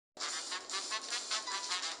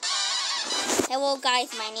Hello guys,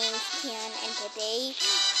 my name is Kean, and today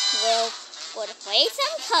we're going to play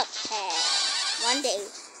some cuphead. One day.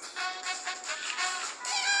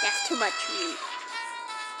 That's too much meat.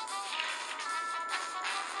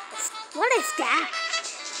 What is that?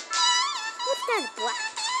 What's that black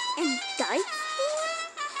and dice thing?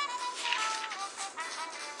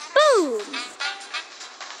 Boom!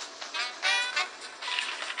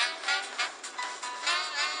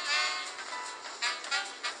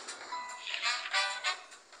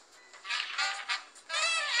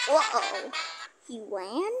 Uh-oh. He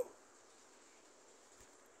ran?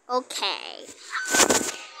 Okay.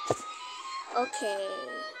 Okay.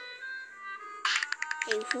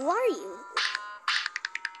 Hey, who are you?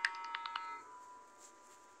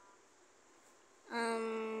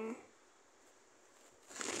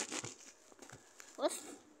 What's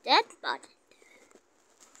that button?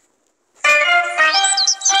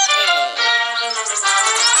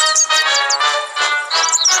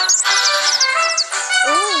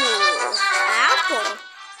 Ooh, apple.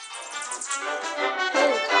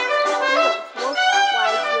 Look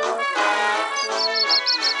like you're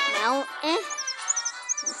mountain.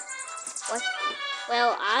 What?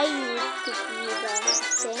 Well, I used to be the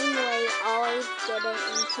same way, always getting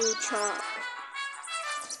into trouble.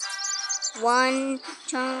 One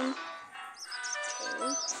time,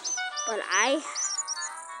 okay, but I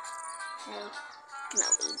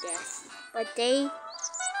not eat this. But hey,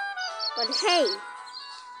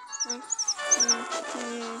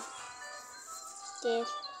 this,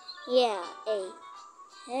 yeah,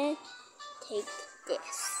 hey, take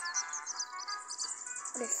this.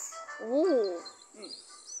 What is? Ooh,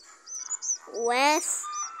 let's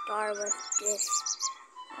start with this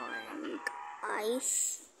on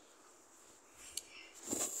ice.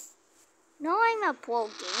 No, I'm a pro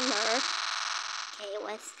gamer. Okay,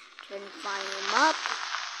 let's turn volume up.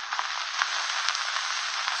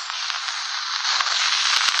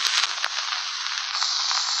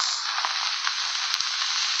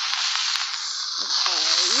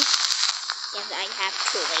 Okay, guess I have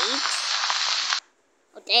to wait.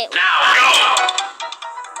 Okay. Now go!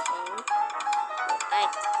 Okay,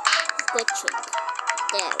 switching.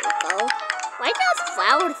 There we go. Why does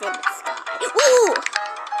flowers in the sky? Ooh!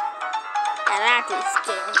 That actually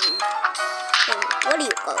scared me. Hey, where are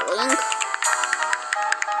you going?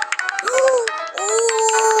 Ooh!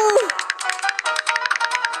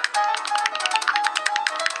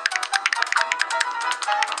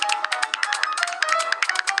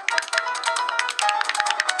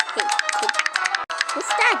 Hey,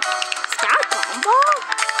 what's that? Is that a gumball?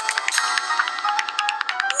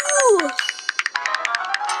 Ooh!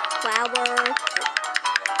 Flower.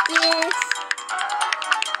 This.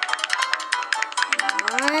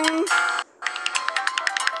 One.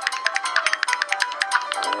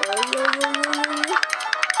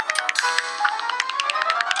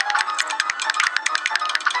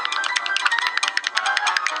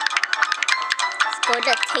 It's going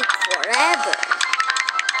to take forever.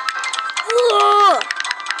 Whoa!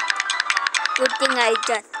 Good thing I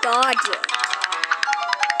just dodged it.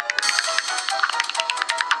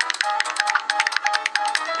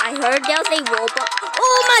 I heard there's a robot.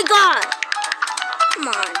 Oh my god! Come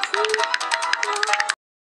on.